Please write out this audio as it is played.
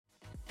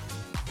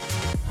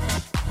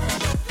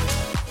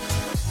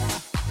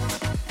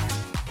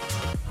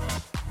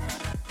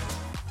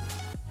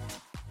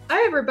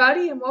Hi,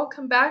 everybody, and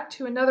welcome back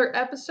to another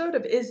episode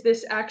of Is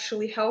This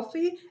Actually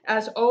Healthy?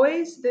 As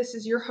always, this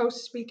is your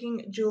host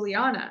speaking,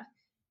 Juliana.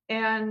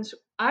 And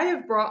I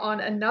have brought on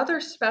another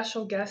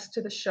special guest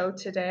to the show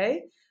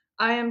today.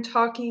 I am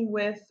talking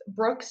with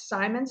Brooke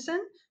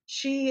Simonson.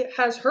 She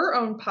has her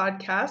own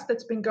podcast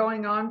that's been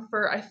going on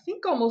for, I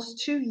think,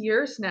 almost 2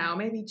 years now,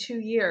 maybe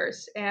 2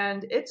 years.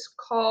 And it's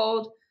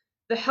called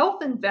The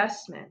Health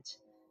Investment.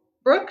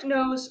 Brooke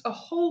knows a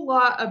whole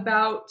lot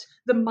about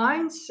the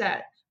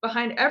mindset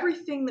behind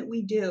everything that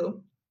we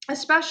do,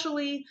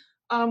 especially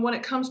when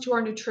it comes to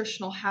our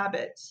nutritional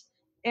habits.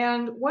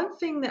 And one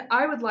thing that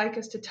I would like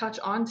us to touch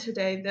on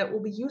today that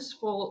will be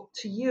useful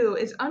to you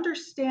is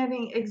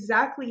understanding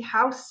exactly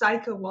how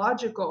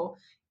psychological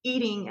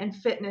eating and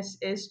fitness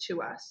is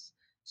to us.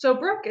 So,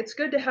 Brooke, it's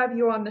good to have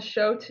you on the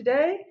show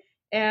today.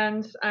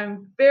 And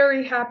I'm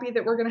very happy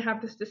that we're going to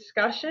have this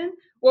discussion.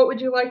 What would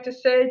you like to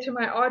say to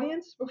my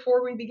audience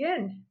before we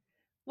begin?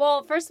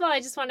 Well, first of all,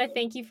 I just want to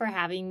thank you for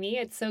having me.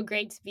 It's so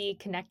great to be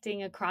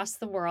connecting across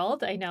the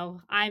world. I know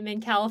I'm in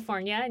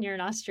California and you're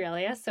in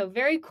Australia, so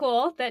very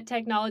cool that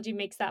technology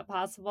makes that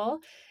possible.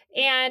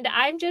 And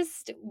I'm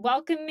just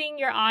welcoming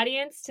your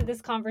audience to this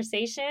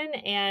conversation,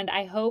 and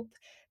I hope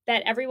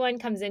that everyone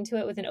comes into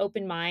it with an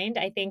open mind.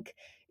 I think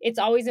it's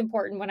always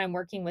important when I'm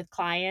working with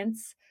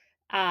clients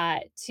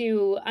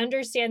to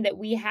understand that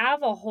we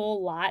have a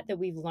whole lot that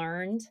we've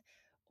learned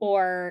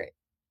or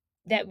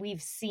that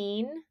we've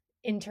seen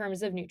in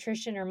terms of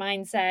nutrition or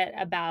mindset,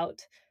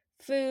 about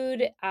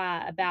food,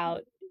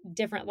 about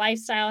different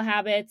lifestyle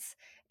habits.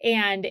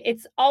 And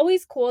it's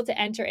always cool to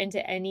enter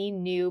into any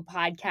new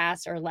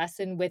podcast or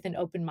lesson with an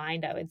open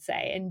mind, I would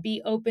say, and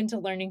be open to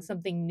learning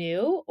something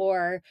new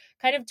or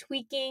kind of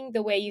tweaking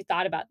the way you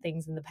thought about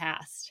things in the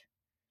past.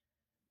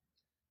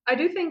 I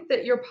do think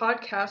that your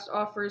podcast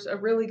offers a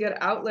really good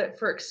outlet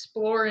for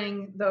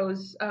exploring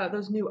those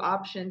new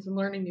options and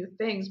learning new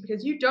things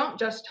because you don't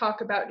just talk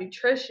about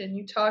nutrition,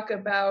 you talk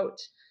about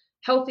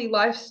healthy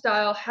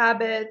lifestyle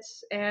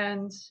habits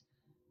and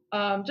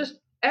just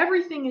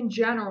everything in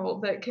general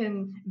that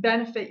can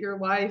benefit your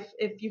life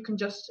if you can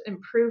just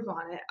improve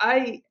on it.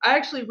 I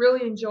actually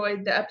really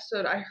enjoyed the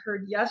episode I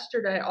heard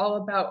yesterday all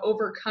about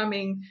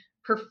overcoming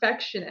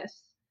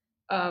perfectionists,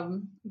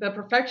 the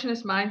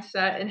perfectionist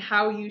mindset, and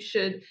how you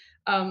should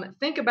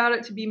think about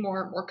it to be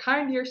more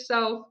kind to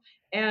yourself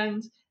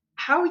and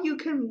how you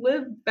can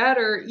live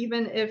better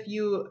even if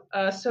you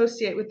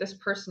associate with this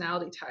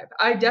personality type.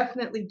 I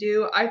definitely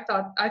do. I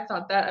thought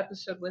that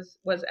episode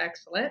was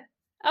excellent.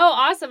 Oh,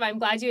 awesome. I'm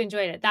glad you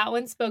enjoyed it. That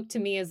one spoke to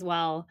me as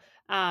well.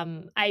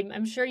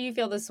 I'm sure you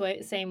feel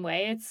same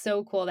way. It's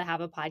so cool to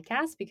have a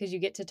podcast because you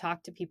get to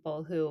talk to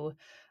people who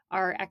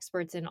are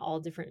experts in all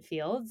different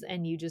fields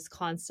and you just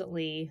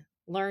constantly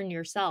learn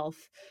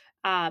yourself.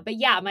 But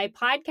yeah, my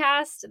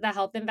podcast, The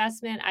Health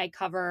Investment, I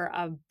cover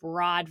a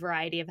broad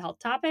variety of health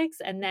topics.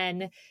 And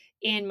then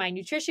in my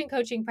nutrition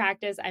coaching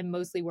practice, I'm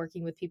mostly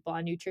working with people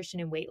on nutrition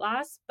and weight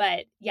loss.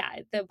 But yeah,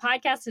 the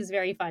podcast is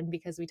very fun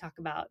because we talk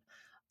about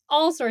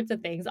all sorts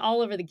of things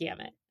all over the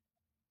gamut.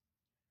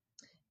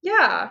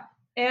 Yeah.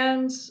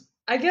 And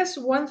I guess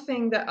one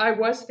thing that I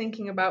was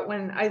thinking about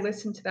when I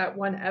listened to that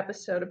one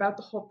episode about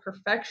the whole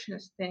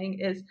perfectionist thing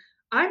is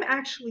I'm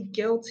actually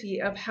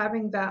guilty of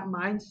having that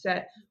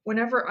mindset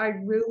whenever I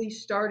really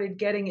started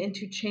getting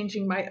into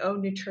changing my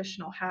own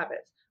nutritional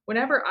habits.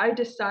 Whenever I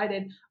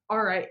decided,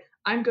 all right,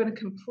 I'm going to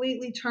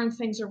completely turn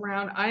things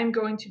around, I am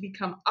going to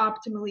become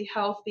optimally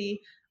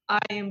healthy. I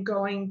am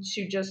going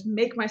to just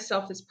make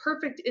myself this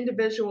perfect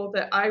individual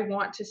that I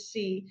want to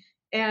see.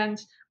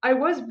 And I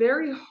was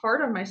very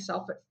hard on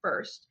myself at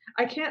first.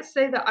 I can't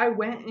say that I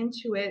went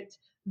into it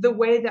the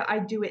way that I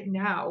do it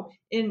now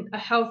in a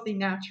healthy,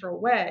 natural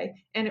way.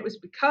 And it was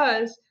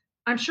because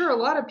I'm sure a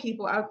lot of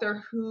people out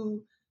there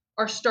who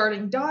are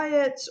starting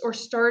diets or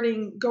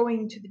starting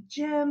going to the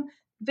gym,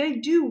 they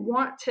do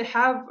want to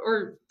have,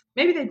 or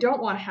maybe they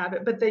don't want to have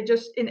it, but they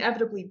just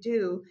inevitably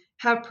do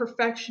have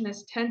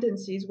perfectionist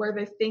tendencies where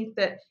they think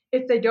that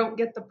if they don't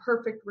get the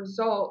perfect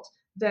result,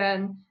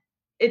 then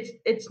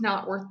it's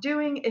not worth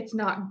doing, it's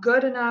not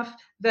good enough,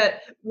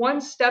 that one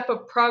step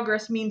of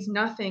progress means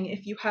nothing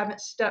if you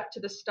haven't stepped to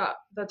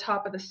the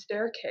top of the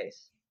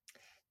staircase.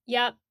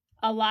 Yep.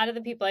 A lot of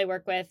the people I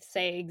work with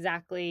say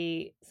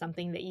exactly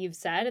something that you've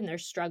said, and they're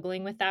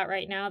struggling with that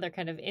right now. They're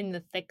kind of in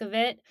the thick of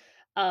it,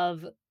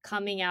 of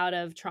coming out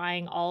of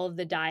trying all of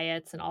the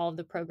diets and all of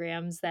the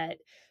programs that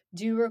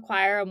do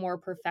require a more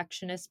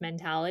perfectionist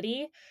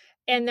mentality.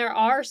 And there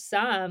are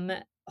some,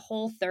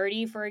 Whole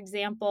 30, for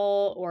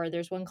example, or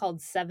there's one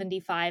called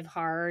 75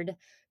 Hard.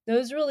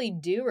 Those really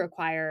do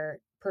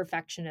require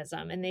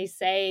perfectionism. And they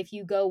say if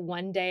you go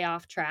one day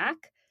off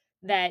track,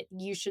 that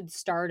you should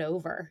start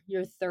over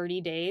your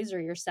 30 days or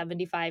your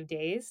 75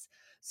 days.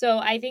 So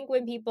I think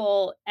when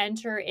people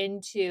enter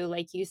into,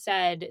 like you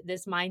said,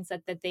 this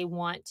mindset that they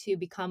want to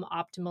become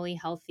optimally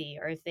healthy,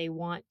 or if they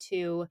want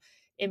to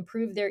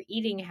improve their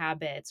eating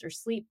habits or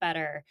sleep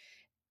better,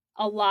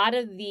 a lot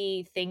of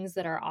the things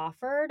that are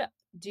offered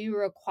do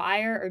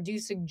require or do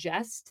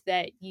suggest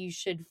that you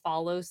should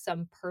follow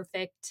some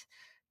perfect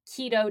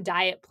keto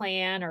diet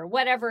plan or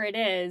whatever it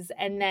is.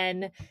 And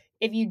then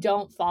if you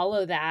don't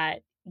follow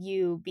that,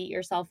 you beat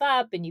yourself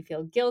up and you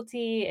feel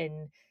guilty.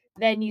 And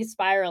then you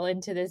spiral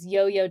into this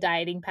yo yo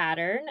dieting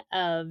pattern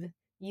of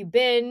you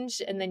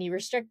binge and then you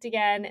restrict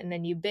again and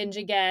then you binge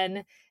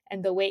again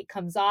and the weight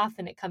comes off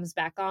and it comes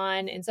back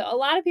on. And so a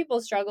lot of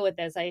people struggle with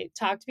this. I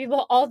talk to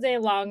people all day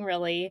long,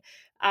 really.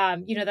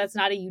 That's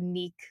not a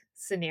unique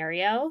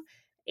scenario.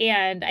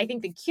 And I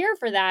think the cure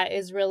for that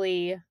is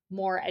really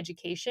more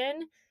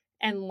education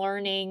and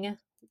learning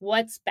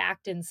what's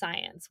backed in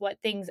science, what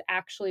things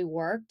actually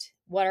worked,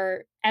 what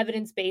are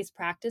evidence based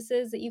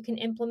practices that you can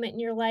implement in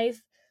your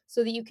life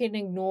so that you can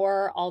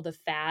ignore all the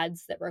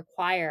fads that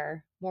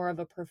require more of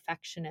a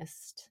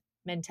perfectionist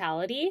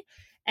mentality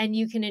and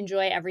you can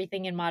enjoy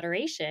everything in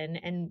moderation.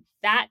 And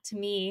that to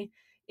me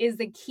is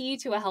the key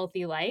to a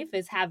healthy life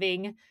is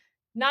having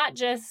not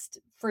just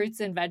fruits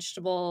and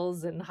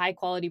vegetables and high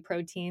quality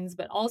proteins,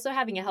 but also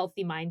having a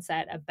healthy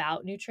mindset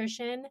about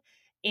nutrition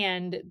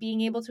and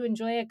being able to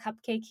enjoy a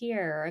cupcake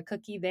here or a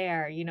cookie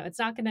there. It's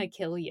not going to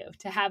kill you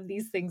to have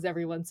these things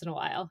every once in a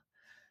while.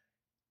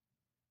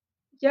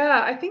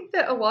 Yeah, I think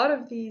that a lot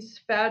of these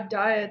fad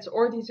diets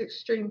or these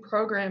extreme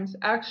programs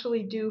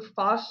actually do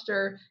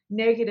foster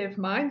negative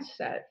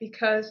mindset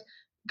because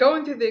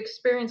going through the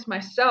experience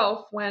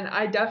myself when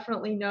I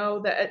definitely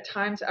know that at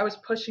times I was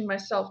pushing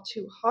myself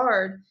too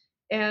hard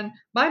and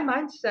my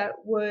mindset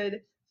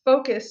would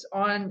focus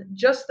on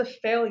just the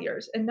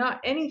failures and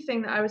not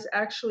anything that I was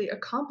actually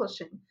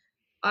accomplishing.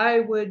 I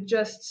would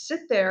just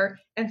sit there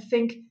and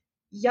think,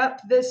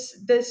 "Yep, this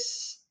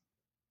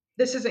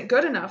isn't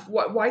good enough.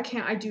 Why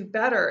can't I do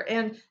better?"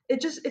 And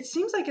it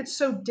seems like it's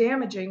so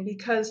damaging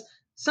because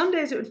some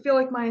days it would feel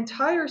like my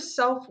entire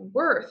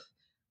self-worth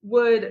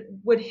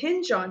would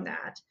hinge on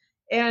that.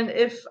 And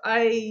if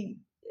I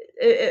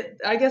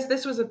guess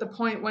this was at the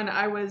point when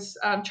I was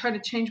trying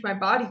to change my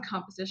body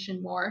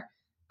composition more.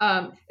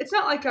 It's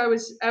not like I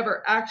was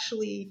ever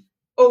actually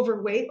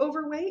overweight,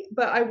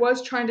 but I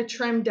was trying to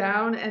trim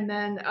down and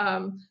then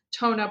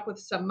tone up with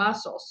some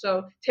muscle.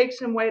 So take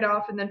some weight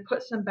off and then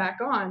put some back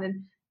on.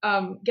 And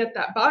get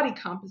that body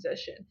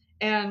composition.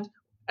 And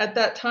at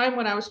that time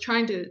when I was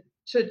trying to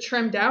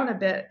trim down a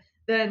bit,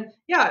 then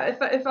yeah,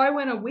 if I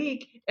went a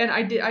week and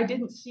I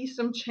didn't see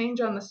some change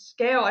on the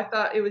scale, I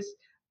thought it was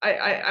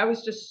I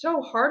was just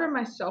so hard on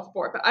myself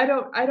for it. But I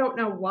don't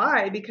know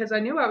why because I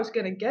knew I was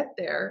going to get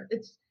there.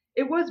 It's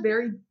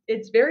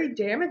very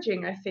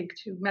damaging, I think,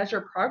 to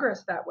measure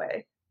progress that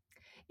way.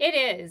 It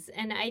is.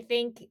 And I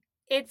think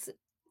it's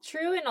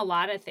true in a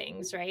lot of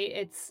things,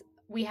 right?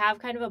 We have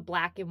kind of a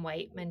black and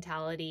white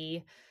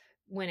mentality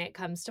when it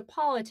comes to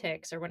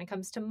politics or when it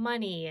comes to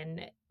money,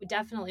 and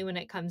definitely when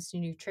it comes to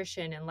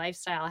nutrition and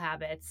lifestyle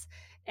habits.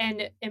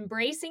 And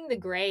embracing the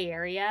gray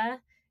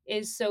area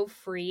is so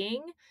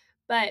freeing.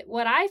 But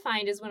what I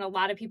find is when a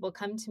lot of people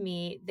come to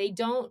me, they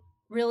don't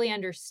really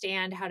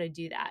understand how to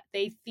do that.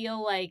 They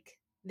feel like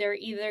they're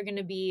either going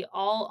to be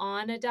all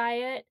on a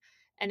diet,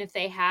 and if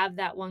they have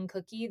that one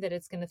cookie, that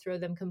it's going to throw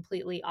them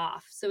completely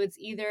off. So it's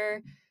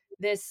either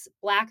this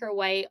black or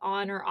white,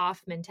 on or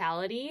off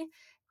mentality.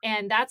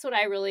 And that's what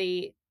I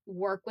really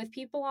work with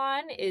people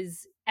on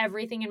is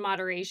everything in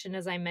moderation,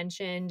 as I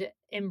mentioned,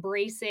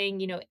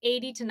 embracing,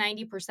 80 to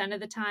 90%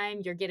 of the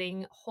time you're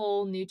getting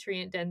whole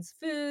nutrient dense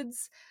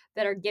foods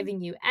that are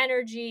giving you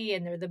energy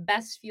and they're the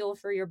best fuel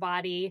for your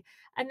body.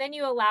 And then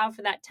you allow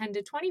for that 10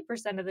 to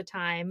 20% of the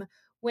time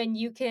when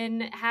you can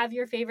have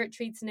your favorite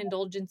treats and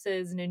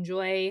indulgences and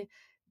enjoy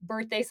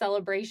birthday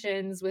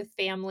celebrations with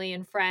family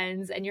and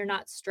friends and you're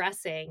not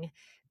stressing.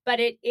 But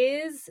it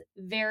is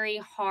very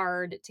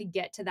hard to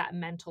get to that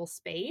mental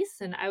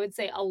space. And I would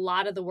say a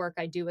lot of the work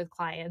I do with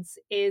clients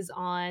is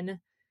on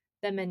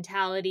the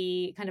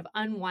mentality, kind of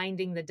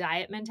unwinding the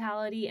diet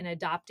mentality and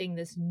adopting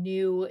this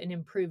new and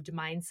improved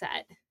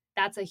mindset.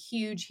 That's a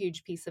huge,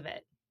 huge piece of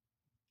it.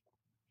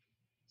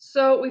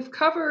 So we've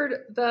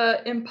covered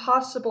the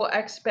impossible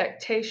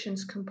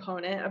expectations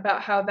component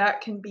about how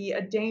that can be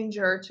a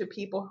danger to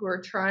people who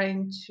are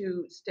trying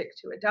to stick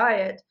to a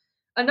diet.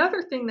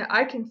 Another thing that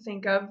I can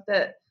think of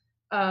that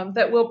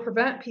will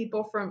prevent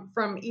people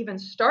from even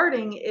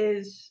starting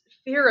is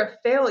fear of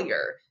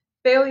failure,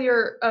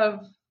 failure of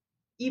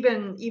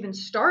even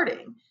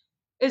starting.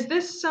 Is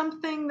this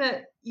something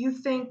that you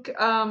think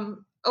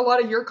a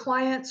lot of your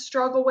clients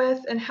struggle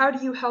with, and how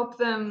do you help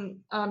them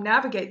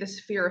navigate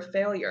this fear of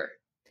failure?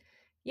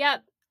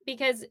 Yep,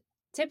 because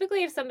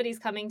typically if somebody's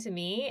coming to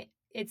me,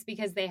 it's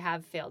because they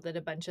have failed at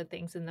a bunch of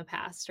things in the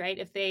past, right?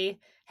 If they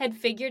had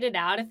figured it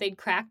out, if they'd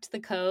cracked the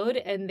code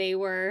and they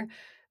were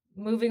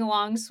moving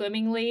along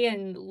swimmingly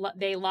and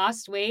they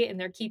lost weight and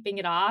they're keeping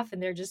it off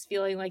and they're just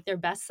feeling like their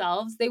best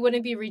selves, they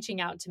wouldn't be reaching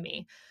out to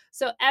me.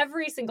 So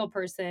every single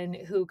person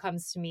who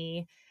comes to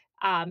me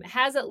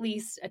has at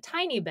least a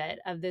tiny bit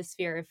of this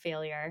fear of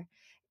failure.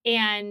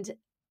 And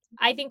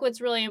I think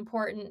what's really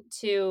important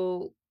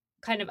to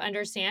kind of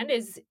understand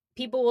is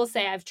people will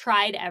say, I've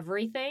tried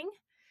everything,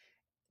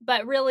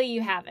 but really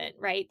you haven't,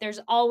 right? There's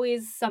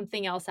always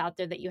something else out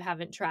there that you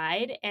haven't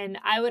tried, and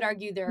I would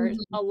argue there's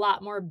Mhm. a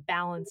lot more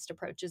balanced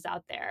approaches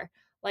out there,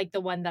 like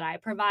the one that I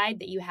provide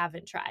that you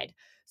haven't tried.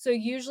 So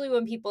usually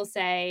when people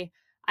say,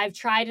 "I've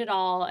tried it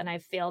all and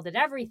I've failed at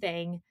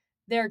everything,"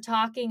 they're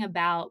talking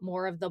about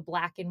more of the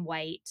black and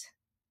white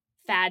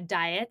fad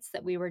diets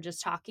that we were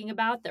just talking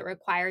about that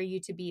require you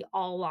to be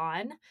all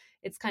on.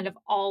 It's kind of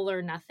all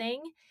or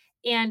nothing.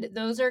 And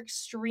those are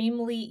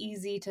extremely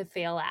easy to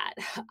fail at.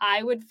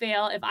 I would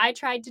fail if I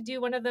tried to do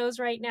one of those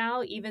right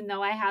now, even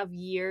though I have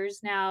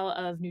years now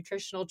of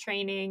nutritional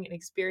training and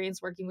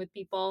experience working with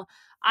people,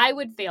 I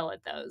would fail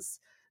at those.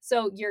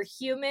 So you're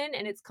human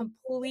and it's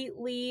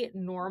completely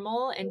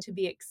normal and to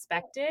be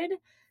expected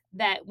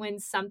that when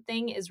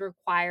something is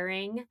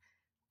requiring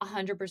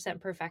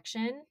 100%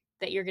 perfection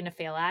that you're going to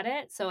fail at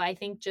it. So I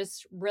think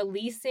just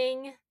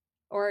releasing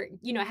or,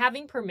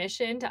 having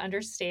permission to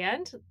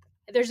understand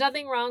there's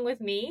nothing wrong with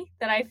me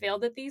that I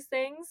failed at these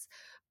things,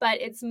 but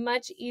it's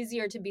much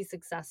easier to be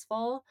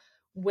successful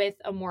with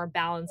a more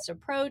balanced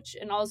approach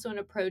and also an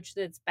approach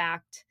that's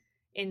backed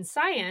in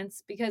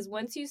science because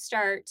once you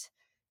start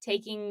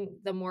taking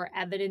the more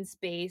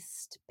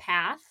evidence-based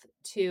path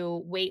to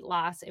weight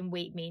loss and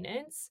weight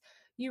maintenance,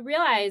 you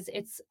realize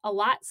it's a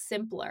lot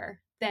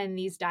simpler than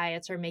these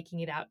diets are making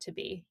it out to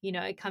be.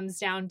 It comes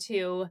down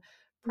to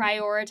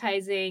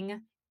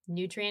prioritizing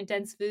nutrient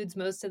dense foods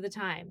most of the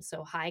time.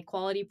 So, high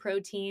quality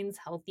proteins,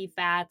 healthy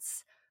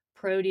fats,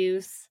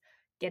 produce,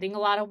 getting a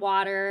lot of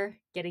water,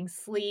 getting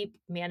sleep,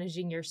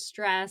 managing your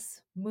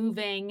stress,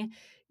 moving.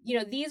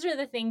 These are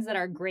the things that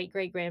our great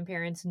great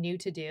grandparents knew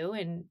to do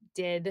and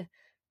did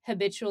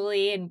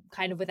habitually and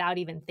kind of without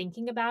even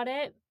thinking about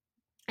it.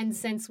 And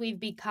since we've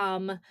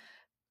become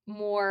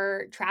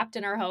more trapped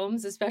in our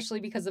homes, especially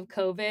because of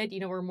COVID.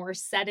 We're more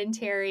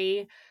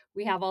sedentary.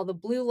 We have all the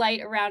blue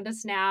light around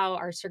us now.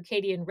 Our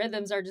circadian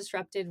rhythms are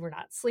disrupted. We're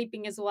not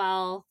sleeping as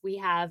well. We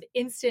have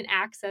instant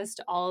access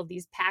to all of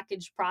these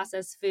packaged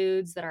processed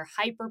foods that are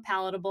hyper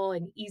palatable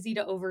and easy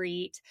to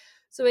overeat.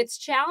 So it's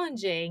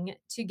challenging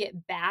to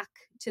get back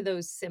to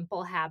those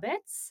simple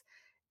habits.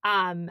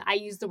 I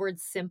use the word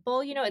simple.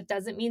 It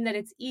doesn't mean that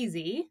it's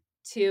easy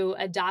to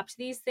adopt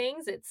these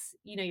things.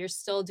 You're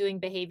still doing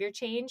behavior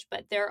change,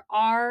 but there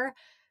are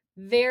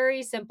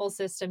very simple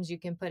systems you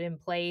can put in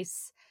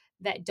place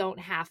that don't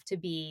have to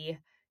be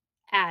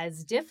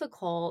as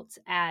difficult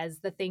as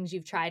the things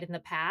you've tried in the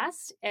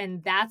past.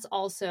 And that's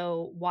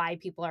also why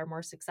people are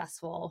more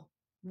successful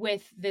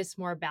with this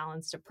more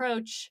balanced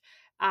approach.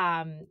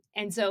 And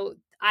so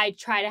I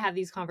try to have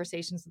these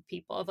conversations with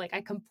people of like,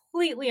 I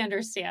completely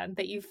understand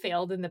that you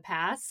failed in the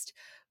past,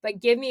 but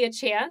give me a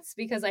chance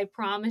because I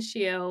promise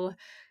you,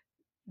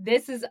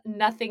 this is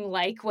nothing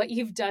like what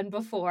you've done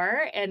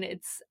before. And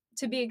it's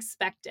to be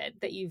expected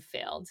that you've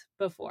failed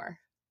before.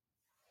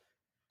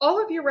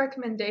 All of your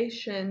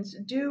recommendations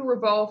do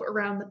revolve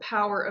around the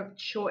power of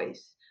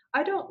choice.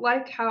 I don't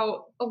like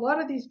how a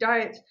lot of these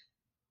diets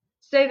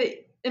say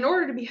that in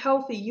order to be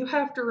healthy, you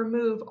have to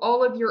remove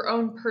all of your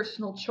own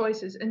personal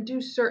choices and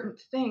do certain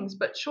things.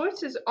 But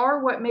choices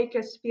are what make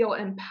us feel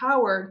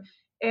empowered.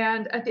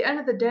 And at the end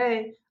of the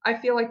day, I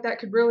feel like that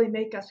could really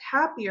make us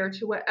happier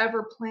to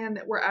whatever plan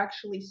that we're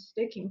actually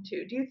sticking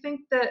to. Do you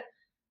think that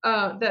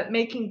that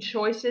making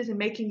choices and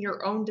making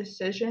your own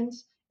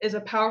decisions is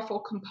a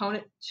powerful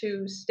component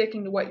to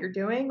sticking to what you're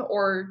doing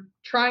or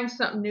trying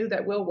something new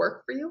that will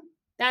work for you?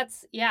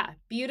 That's, yeah,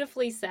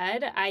 beautifully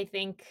said. I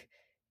think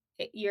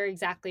you're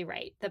exactly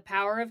right. The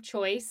power of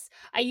choice.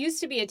 I used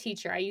to be a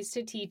teacher. I used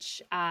to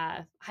teach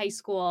high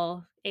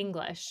school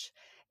English.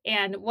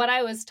 And what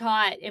I was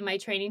taught in my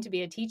training to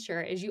be a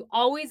teacher is you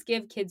always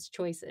give kids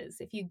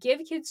choices. If you give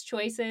kids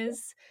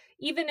choices,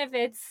 even if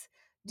it's,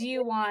 do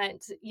you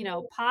want,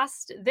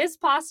 pasta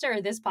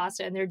or this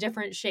pasta, and they're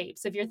different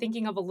shapes. If you're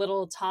thinking of a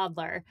little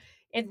toddler,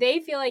 if they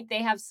feel like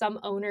they have some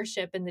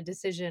ownership in the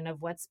decision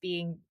of what's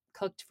being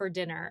cooked for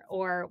dinner,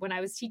 or when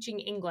I was teaching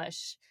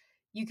English,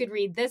 you could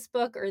read this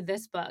book or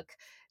this book.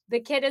 The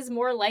kid is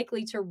more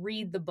likely to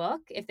read the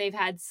book if they've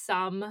had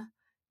some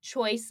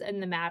choice in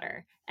the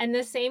matter. And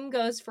the same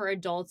goes for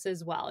adults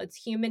as well. It's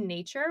human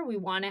nature. We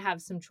want to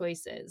have some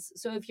choices.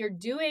 So if you're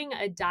doing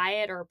a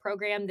diet or a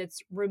program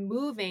that's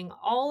removing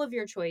all of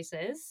your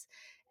choices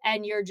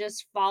and you're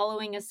just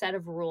following a set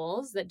of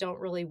rules that don't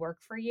really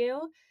work for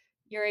you,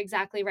 you're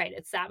exactly right.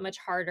 It's that much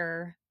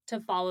harder to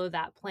follow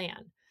that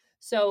plan.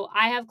 So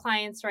I have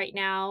clients right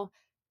now,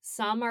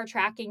 some are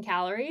tracking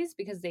calories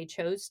because they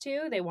chose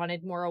to, they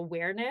wanted more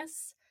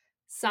awareness.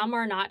 Some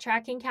are not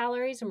tracking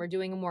calories and we're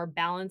doing a more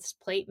balanced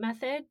plate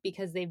method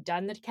because they've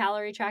done the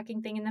calorie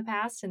tracking thing in the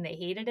past and they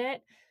hated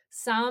it.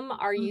 Some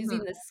are Mhm.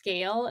 using the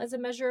scale as a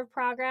measure of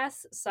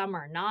progress, some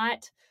are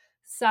not.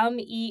 Some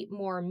eat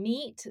more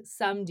meat,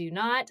 some do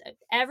not.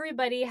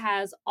 Everybody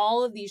has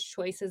all of these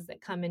choices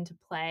that come into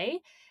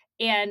play.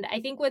 And I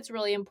think what's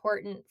really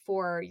important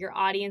for your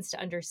audience to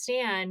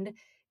understand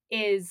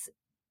is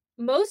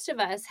most of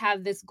us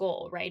have this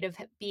goal, right? Of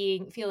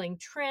feeling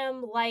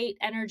trim, light,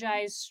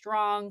 energized,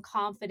 strong,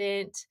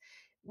 confident.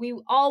 We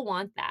all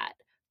want that.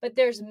 But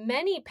there's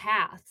many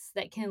paths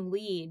that can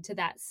lead to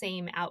that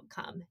same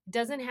outcome. It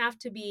doesn't have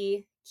to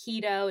be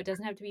keto, it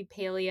doesn't have to be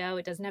paleo,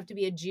 it doesn't have to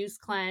be a juice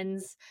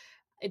cleanse,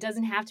 it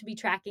doesn't have to be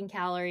tracking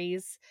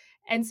calories.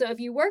 And so if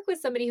you work with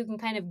somebody who can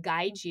kind of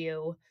guide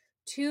you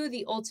to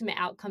the ultimate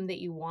outcome that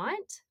you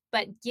want,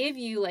 but give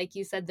you, like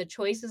you said, the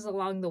choices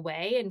along the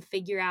way and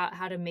figure out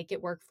how to make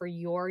it work for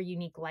your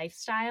unique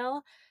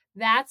lifestyle,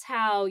 that's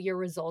how your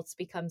results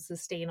become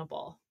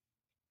sustainable.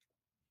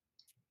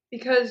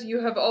 Because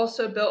you have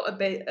also built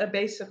a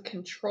base of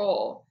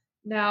control.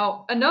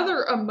 Now,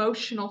 another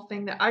emotional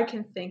thing that I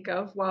can think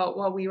of while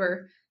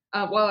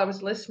I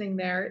was listening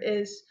there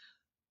is,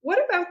 what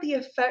about the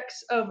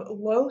effects of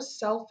low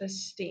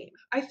self-esteem?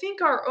 I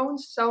think our own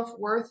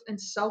self-worth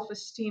and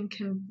self-esteem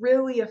can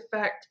really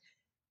affect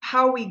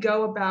how we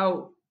go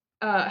about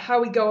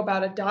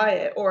a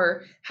diet,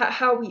 or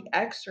how we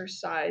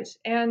exercise.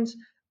 And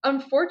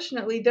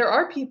unfortunately, there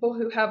are people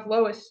who have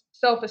lowest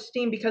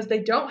self-esteem because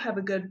they don't have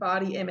a good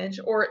body image,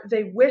 or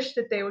they wish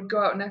that they would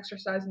go out and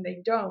exercise and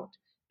they don't.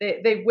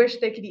 They wish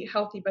they could eat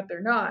healthy, but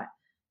they're not.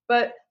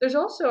 But there's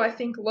also, I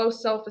think, low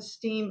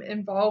self-esteem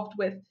involved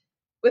with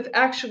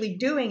actually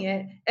doing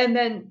it and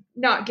then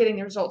not getting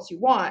the results you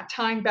want,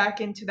 tying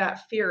back into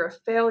that fear of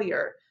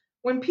failure.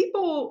 When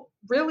people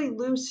really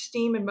lose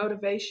steam and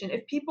motivation,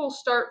 if people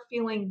start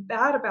feeling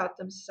bad about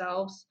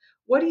themselves,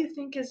 what do you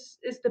think is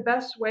the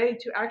best way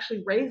to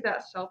actually raise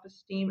that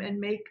self-esteem and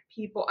make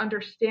people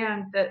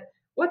understand that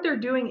what they're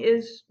doing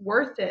is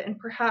worth it, and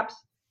perhaps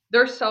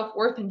their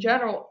self-worth in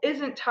general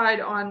isn't tied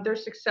on their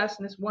success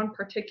in this one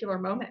particular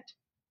moment?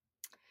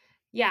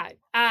 Yeah.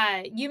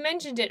 You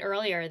mentioned it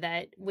earlier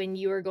that when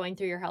you were going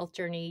through your health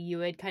journey, you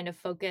would kind of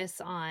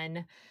focus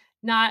on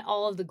not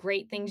all of the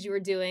great things you were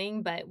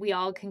doing, but we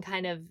all can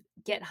kind of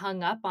get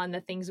hung up on the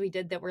things we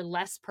did that were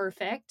less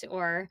perfect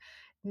or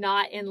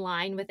not in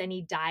line with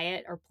any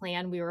diet or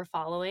plan we were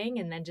following,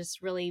 and then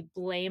just really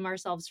blame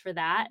ourselves for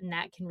that. And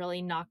that can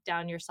really knock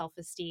down your self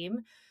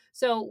esteem.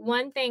 So,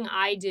 one thing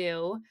I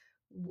do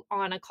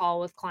on a call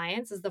with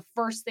clients is the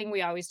first thing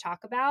we always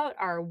talk about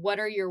are what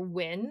are your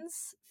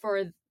wins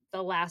for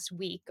the last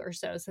week or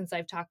so since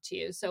I've talked to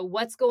you. So,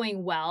 what's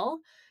going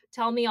well?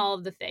 Tell me all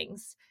of the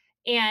things.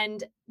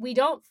 And we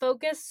don't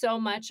focus so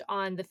much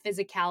on the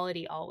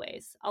physicality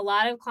always. A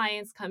lot of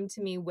clients come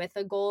to me with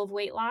a goal of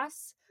weight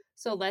loss.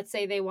 So, let's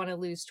say they want to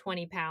lose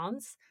 20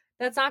 pounds.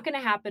 That's not going to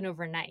happen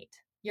overnight.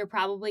 You're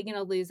probably going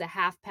to lose a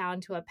half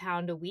pound to a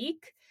pound a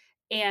week.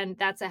 And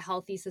that's a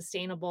healthy,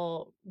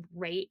 sustainable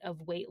rate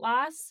of weight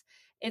loss.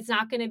 It's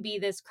not going to be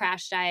this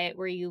crash diet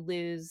where you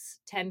lose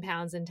 10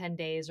 pounds in 10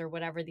 days or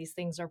whatever these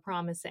things are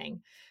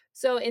promising.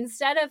 So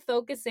instead of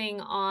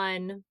focusing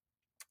on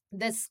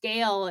the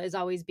scale as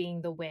always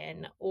being the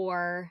win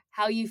or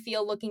how you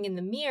feel looking in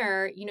the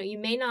mirror, you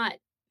may not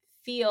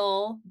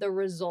feel the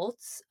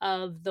results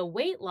of the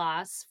weight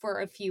loss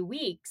for a few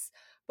weeks,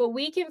 but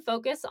we can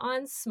focus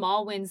on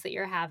small wins that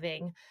you're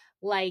having,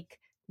 like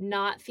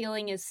not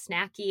feeling as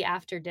snacky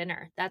after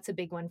dinner. That's a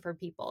big one for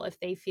people. If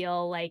they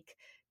feel like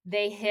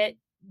they hit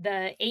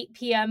the 8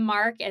 p.m.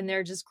 mark and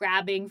they're just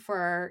grabbing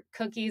for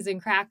cookies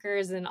and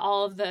crackers and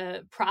all of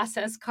the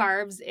processed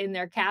carbs in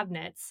their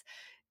cabinets,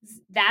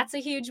 that's a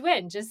huge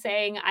win. Just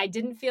saying, I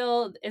didn't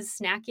feel as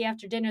snacky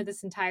after dinner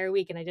this entire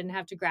week and I didn't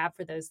have to grab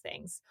for those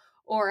things.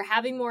 Or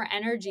having more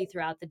energy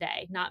throughout the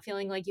day, not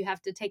feeling like you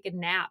have to take a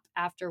nap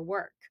after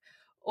work,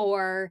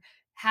 or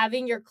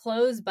having your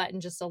clothes button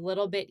just a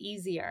little bit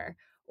easier,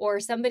 or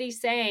somebody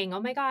saying,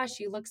 oh my gosh,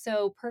 you look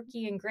so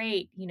perky and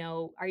great.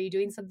 Are you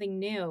doing something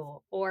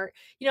new? Or,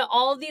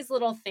 all of these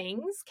little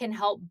things can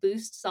help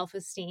boost self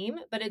esteem,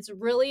 but it's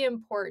really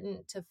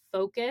important to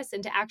focus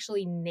and to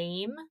actually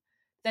name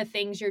the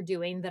things you're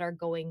doing that are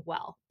going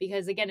well.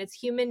 Because again, it's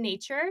human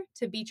nature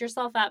to beat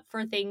yourself up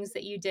for things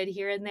that you did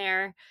here and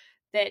there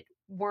that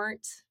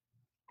weren't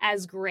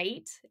as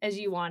great as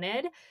you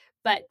wanted,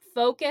 but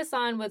focus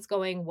on what's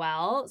going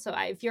well. So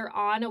if you're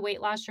on a weight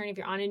loss journey, if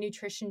you're on a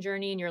nutrition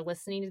journey and you're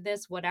listening to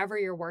this, whatever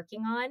you're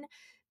working on,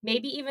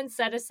 maybe even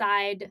set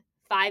aside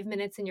 5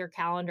 minutes in your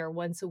calendar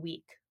once a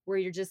week where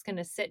you're just going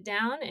to sit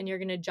down and you're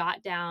going to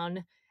jot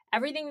down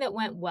everything that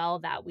went well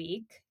that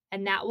week.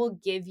 And that will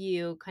give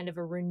you kind of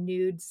a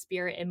renewed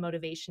spirit and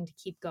motivation to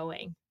keep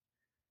going.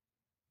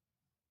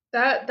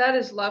 That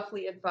is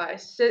lovely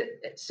advice.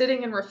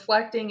 Sitting and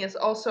reflecting is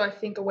also, I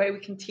think, a way we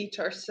can teach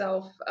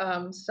ourselves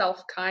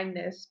self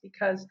kindness.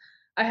 Because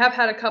I have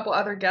had a couple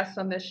other guests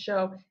on this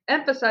show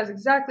emphasize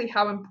exactly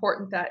how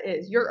important that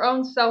is. Your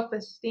own self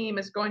esteem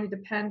is going to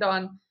depend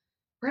on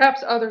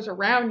perhaps others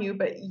around you,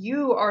 but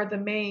you are the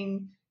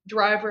main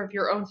driver of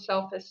your own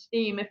self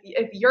esteem.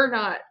 If you're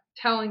not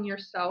telling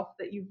yourself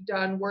that you've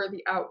done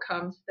worthy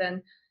outcomes,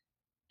 then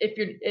if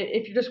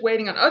you're just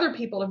waiting on other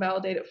people to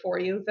validate it for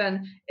you,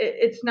 then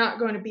it's not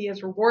going to be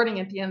as rewarding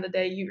at the end of the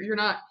day. You're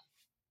not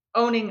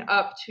owning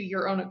up to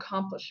your own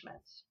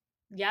accomplishments.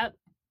 Yep,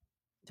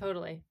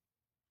 totally.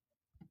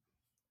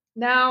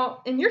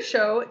 Now, in your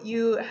show,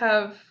 you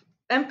have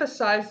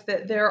emphasized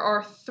that there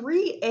are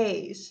 3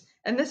 A's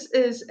And this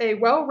is a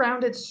well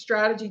rounded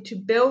strategy to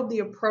build the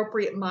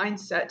appropriate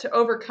mindset to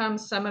overcome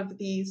some of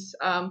these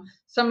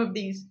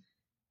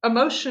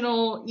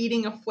emotional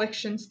eating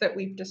afflictions that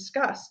we've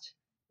discussed.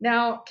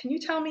 Now, can you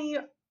tell me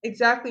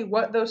exactly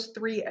what those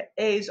three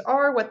A's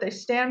are, what they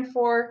stand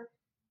for?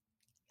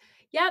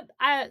 Yep.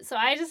 So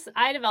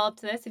I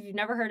developed this. If you've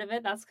never heard of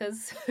it, that's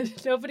because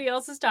nobody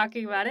else is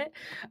talking about it.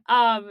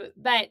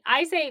 But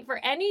I say for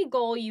any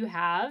goal you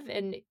have,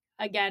 and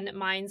again,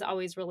 mine's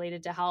always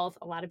related to health.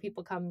 A lot of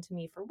people come to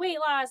me for weight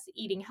loss,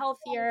 eating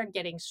healthier,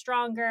 getting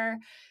stronger.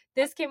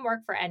 This can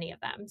work for any of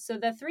them. So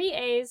the three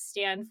A's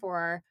stand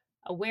for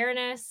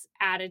awareness,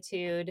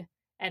 attitude,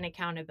 and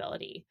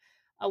accountability.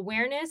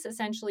 Awareness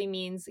essentially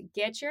means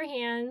get your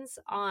hands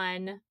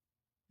on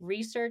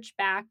research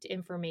backed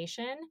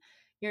information.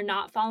 You're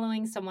not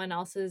following someone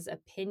else's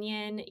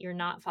opinion. You're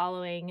not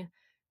following,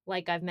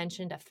 like I've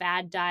mentioned, a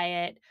fad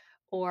diet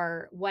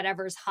or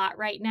whatever's hot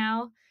right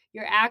now.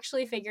 You're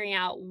actually figuring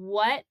out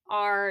what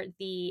are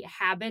the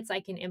habits I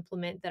can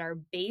implement that are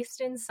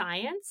based in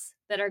science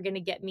that are going to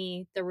get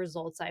me the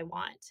results I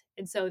want.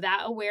 And so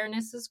that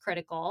awareness is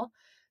critical.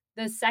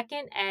 The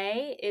second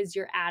A is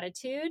your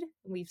attitude.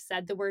 We've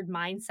said the word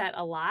mindset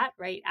a lot,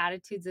 right?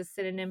 Attitude's a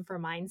synonym for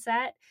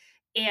mindset.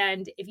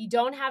 And if you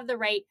don't have the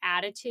right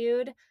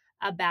attitude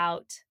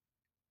about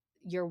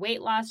your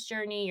weight loss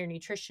journey, your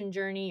nutrition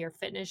journey, your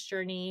fitness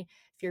journey,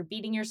 if you're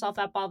beating yourself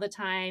up all the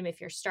time,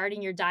 if you're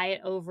starting your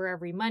diet over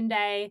every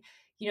Monday,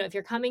 if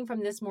you're coming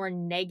from this more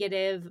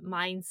negative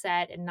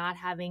mindset and not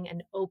having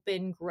an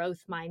open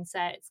growth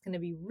mindset, it's going to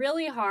be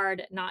really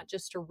hard not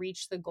just to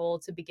reach the goal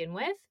to begin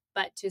with,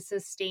 but to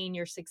sustain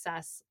your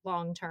success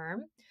long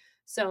term.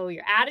 So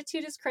your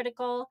attitude is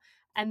critical.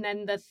 And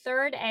then the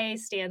third A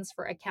stands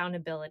for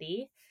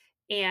accountability.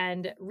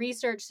 And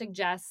research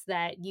suggests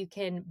that you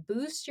can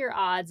boost your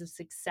odds of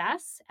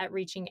success at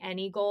reaching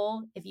any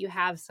goal if you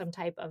have some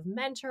type of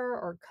mentor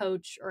or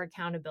coach or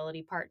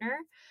accountability partner.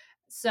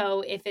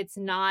 So if it's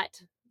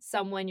not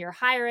someone you're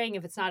hiring,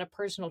 if it's not a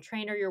personal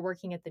trainer you're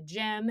working at the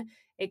gym,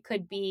 it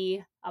could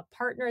be a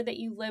partner that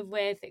you live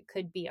with, it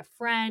could be a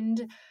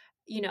friend.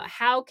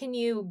 How can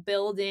you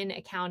build in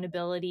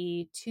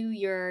accountability to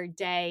your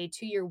day,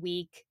 to your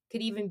week?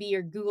 Could even be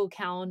your Google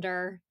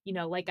Calendar.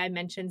 Like I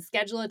mentioned,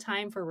 schedule a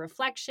time for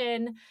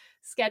reflection,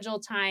 schedule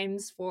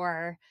times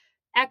for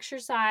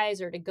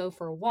exercise or to go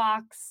for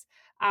walks.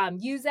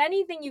 Use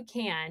anything you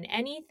can,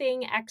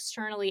 anything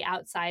externally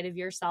outside of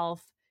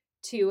yourself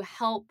to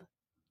help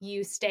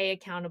you stay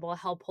accountable,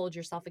 help hold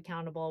yourself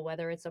accountable,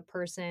 whether it's a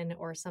person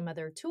or some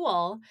other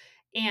tool.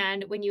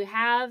 And when you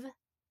have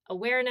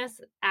awareness,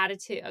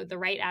 attitude, the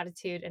right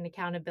attitude, and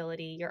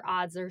accountability, your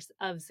odds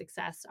of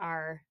success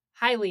are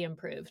highly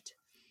improved.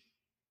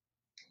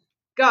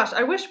 Gosh,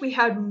 I wish we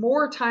had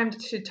more time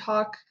to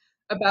talk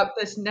about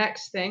this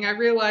next thing. I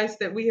realize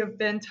that we have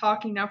been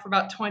talking now for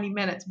about 20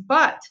 minutes,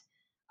 but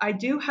I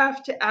do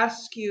have to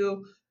ask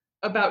you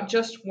about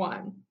just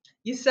one.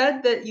 You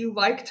said that you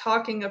like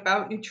talking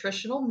about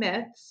nutritional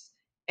myths,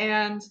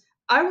 and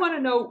I want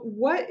to know,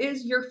 what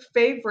is your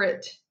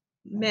favorite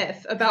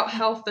myth about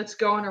health that's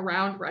going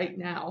around right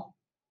now?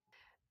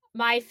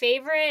 My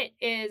favorite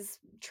is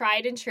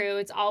tried and true.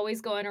 It's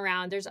always going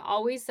around. There's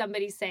always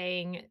somebody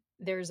saying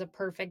there's a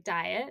perfect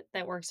diet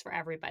that works for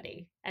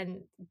everybody.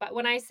 But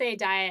when I say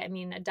diet, I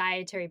mean a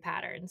dietary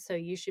pattern. So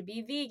you should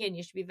be vegan,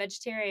 you should be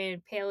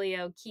vegetarian,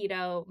 paleo,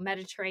 keto,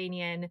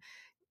 Mediterranean,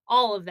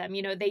 all of them.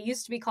 They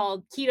used to be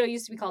called keto,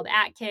 used to be called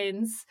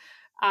Atkins.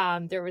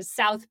 There was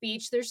South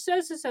Beach. There's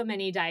so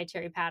many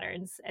dietary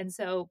patterns. And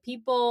so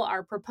people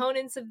are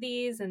proponents of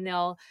these and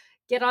they'll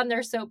get on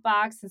their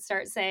soapbox and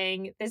start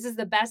saying, this is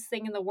the best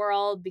thing in the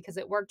world because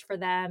it worked for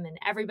them and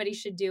everybody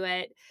should do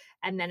it.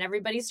 And then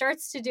everybody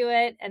starts to do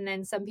it. And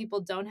then some people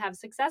don't have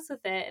success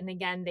with it. And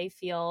again, they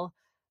feel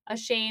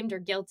ashamed or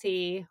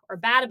guilty or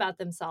bad about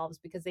themselves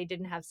because they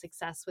didn't have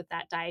success with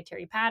that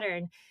dietary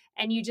pattern.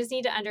 And you just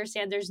need to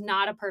understand there's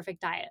not a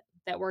perfect diet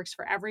that works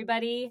for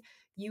everybody.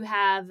 You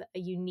have a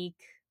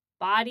unique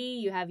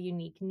body, you have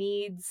unique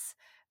needs,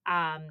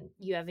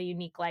 you have a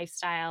unique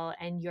lifestyle,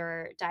 and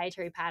your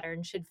dietary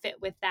pattern should fit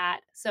with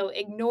that. So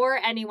ignore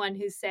anyone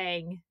who's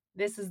saying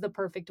this is the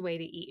perfect way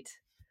to eat.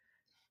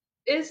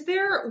 Is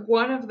there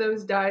one of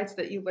those diets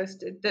that you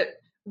listed that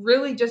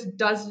really just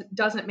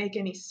doesn't make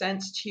any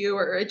sense to you,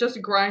 or it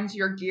just grinds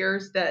your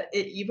gears that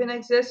it even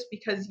exists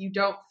because you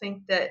don't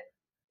think that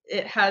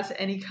it has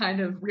any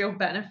kind of real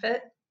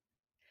benefit?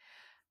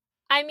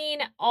 I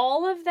mean,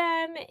 all of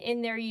them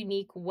in their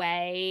unique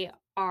way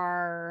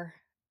are,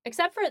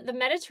 except for the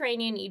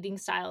Mediterranean eating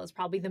style is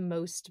probably the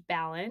most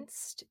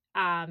balanced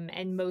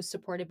and most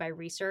supported by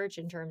research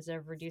in terms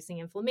of reducing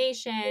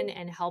inflammation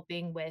and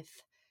helping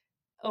with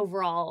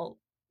overall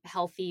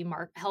health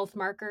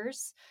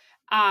markers.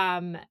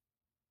 Um,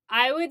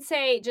 I would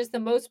say just the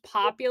most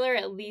popular,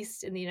 at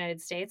least in the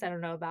United States, I don't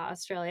know about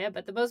Australia,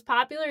 but the most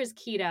popular is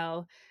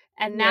keto.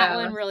 And that Yeah,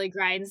 one really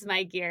grinds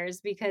my gears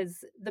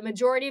because the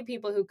majority of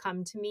people who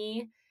come to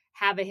me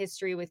have a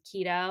history with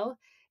keto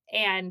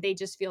and they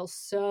just feel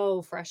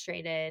so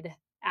frustrated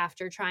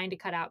after trying to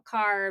cut out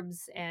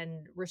carbs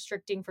and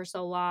restricting for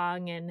so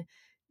long. And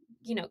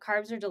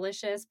carbs are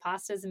delicious.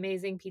 Pasta is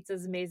amazing. Pizza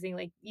is amazing.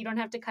 Like, you don't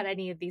have to cut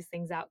any of these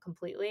things out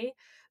completely.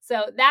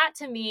 So that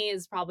to me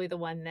is probably the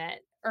one that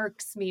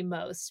irks me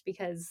most,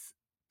 because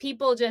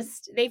people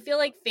they feel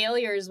like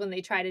failures when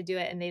they try to do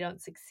it and they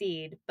don't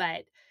succeed,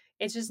 but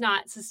it's just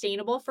not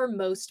sustainable for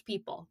most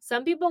people.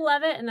 Some people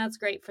love it and that's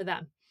great for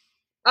them.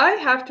 I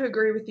have to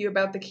agree with you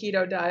about the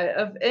keto diet.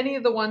 Of any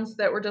of the ones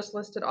that were just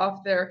listed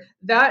off there,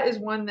 that is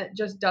one that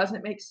just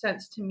doesn't make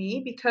sense to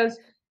me, because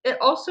it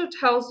also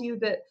tells you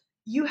that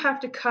you have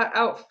to cut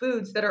out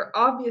foods that are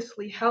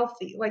obviously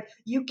healthy. Like,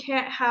 you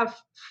can't have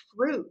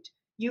fruit.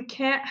 You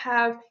can't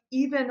have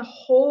even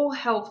whole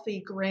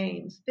healthy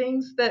grains,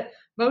 things that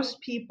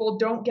most people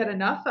don't get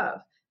enough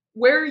of.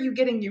 Where are you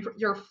getting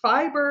your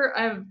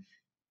fiber?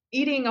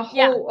 Eating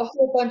Yeah. a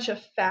whole bunch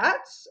of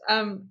fats.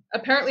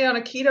 Apparently, on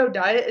a keto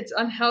diet, it's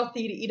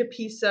unhealthy to eat a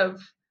piece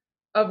of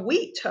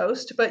wheat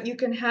toast, but you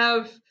can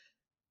have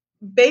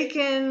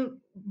bacon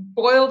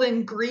boiled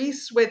in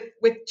grease with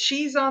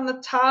cheese on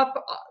the top.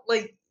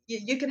 Like,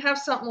 you can have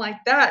something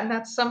like that, and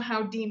that's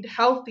somehow deemed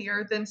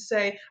healthier than,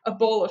 say, a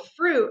bowl of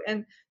fruit.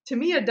 And to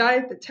me, a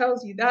diet that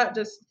tells you that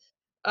just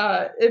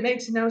it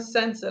makes no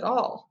sense at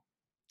all.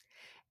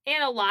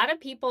 And a lot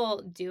of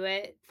people do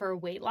it for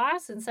weight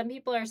loss, and some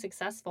people are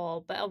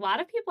successful, but a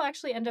lot of people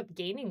actually end up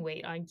gaining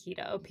weight on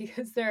keto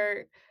because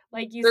they're,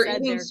 like you They're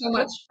said, eating so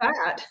much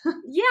fat.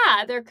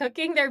 yeah, they're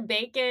cooking their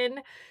bacon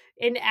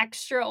in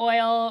extra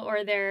oil,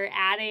 or they're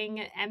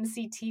adding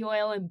MCT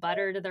oil and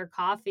butter to their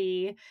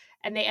coffee,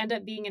 and they end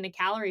up being in a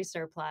calorie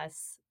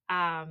surplus.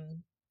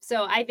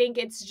 So I think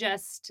it's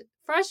just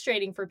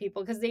frustrating for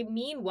people because they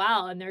mean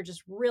well and they're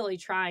just really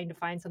trying to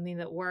find something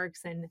that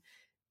works, and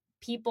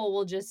people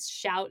will just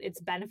shout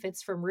its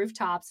benefits from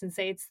rooftops and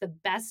say it's the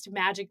best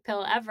magic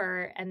pill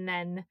ever. And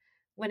then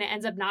when it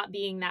ends up not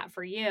being that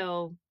for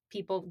you,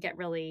 people get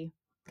really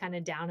kind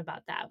of down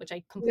about that, which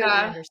I completely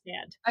Yeah.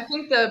 understand. I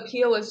think the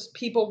appeal is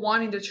people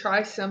wanting to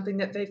try something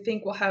that they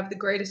think will have the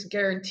greatest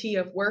guarantee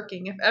of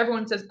working. If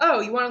everyone says, "Oh,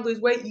 you want to lose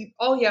weight?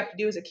 All you have to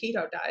do is a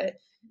keto diet,"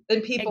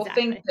 then people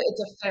think Exactly. that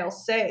it's a fail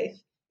safe,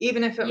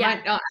 even if it Yeah,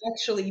 might not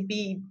actually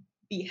be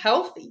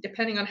healthy.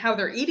 Depending on how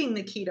they're eating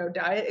the keto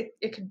diet,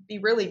 it could be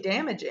really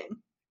damaging.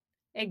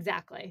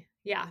 exactly.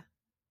 Yeah.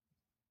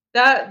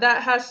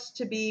 That has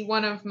to be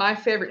one of my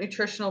favorite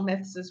nutritional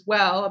myths as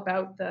well,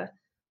 about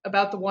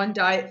the one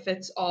diet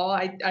fits all.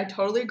 I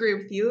totally agree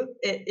with you.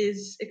 It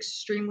is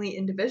extremely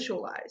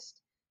individualized.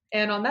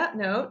 And on that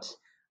note,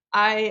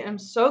 I am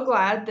so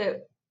glad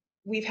that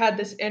we've had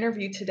this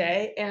interview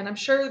today, and I'm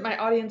sure that my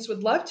audience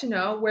would love to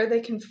know where they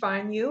can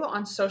find you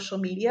on social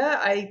media.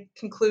 I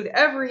conclude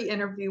every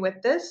interview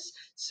with this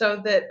so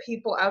that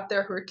people out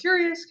there who are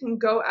curious can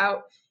go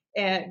out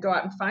and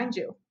find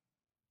you.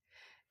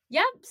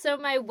 Yep. So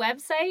my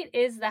website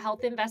is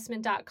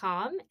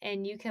thehealthinvestment.com,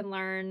 and you can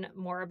learn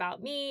more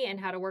about me and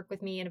how to work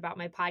with me and about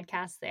my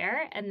podcast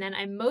there. And then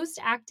I'm most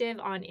active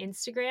on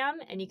Instagram,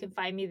 and you can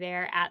find me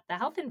there at The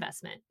Health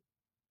Investment.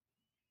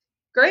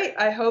 Great.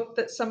 I hope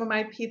that some of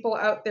my people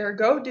out there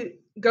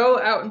go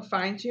out and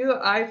find you.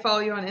 I follow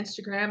you on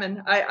Instagram,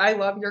 and I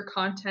love your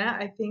content.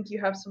 I think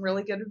you have some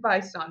really good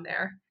advice on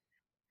there.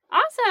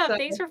 Awesome. So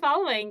Thanks for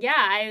following. Yeah,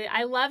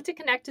 I love to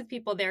connect with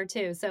people there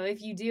too. So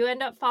if you do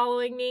end up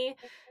following me,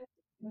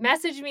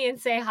 message me and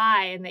say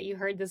hi and that you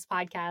heard this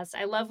podcast.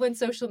 I love when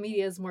social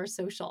media is more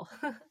social.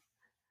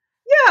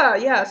 yeah,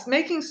 yes,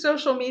 making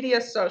social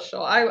media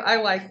social. I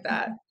like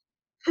that.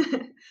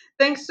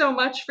 Thanks so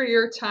much for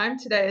your time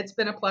today. It's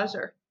been a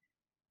pleasure.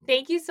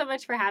 Thank you so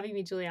much for having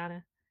me,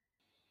 Juliana.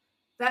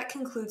 That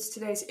concludes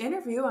today's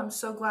interview. I'm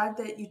so glad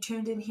that you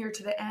tuned in here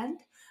to the end.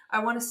 I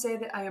want to say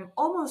that I am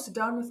almost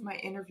done with my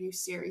interview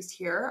series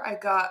here. I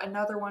got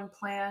another one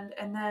planned,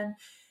 and then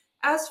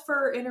as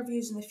for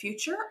interviews in the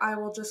future, I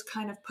will just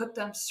kind of put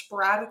them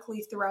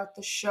sporadically throughout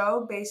the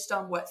show based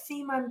on what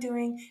theme I'm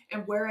doing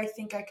and where I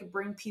think I could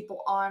bring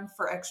people on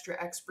for extra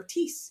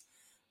expertise.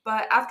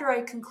 But after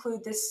I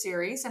conclude this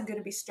series, I'm going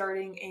to be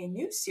starting a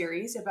new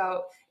series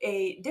about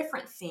a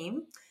different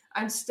theme.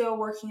 I'm still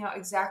working out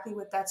exactly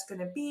what that's going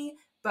to be,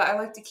 but I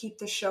like to keep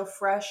the show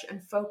fresh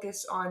and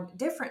focus on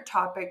different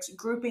topics,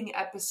 grouping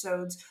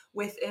episodes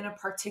within a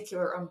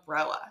particular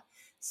umbrella.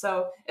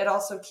 So it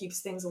also keeps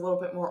things a little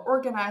bit more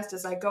organized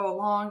as I go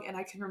along, and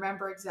I can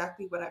remember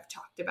exactly what I've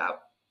talked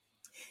about.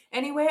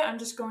 Anyway, I'm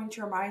just going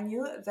to remind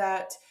you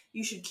that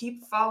you should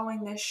keep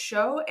following this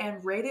show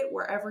and rate it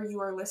wherever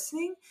you are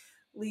listening.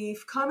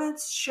 Leave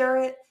comments, share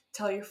it,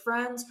 tell your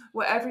friends,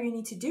 whatever you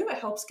need to do. It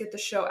helps get the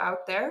show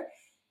out there.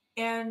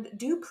 And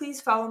do please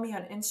follow me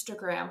on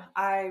Instagram.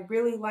 I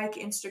really like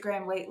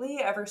Instagram lately,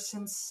 ever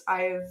since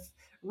I've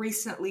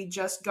recently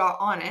just got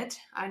on it.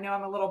 I know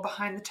I'm a little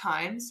behind the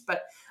times,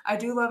 but I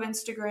do love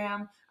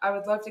Instagram. I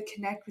would love to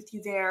connect with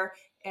you there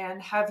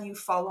and have you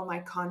follow my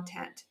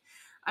content.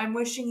 I'm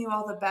wishing you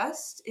all the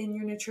best in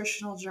your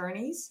nutritional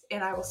journeys,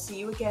 and I will see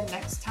you again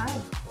next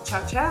time.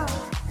 Ciao, ciao.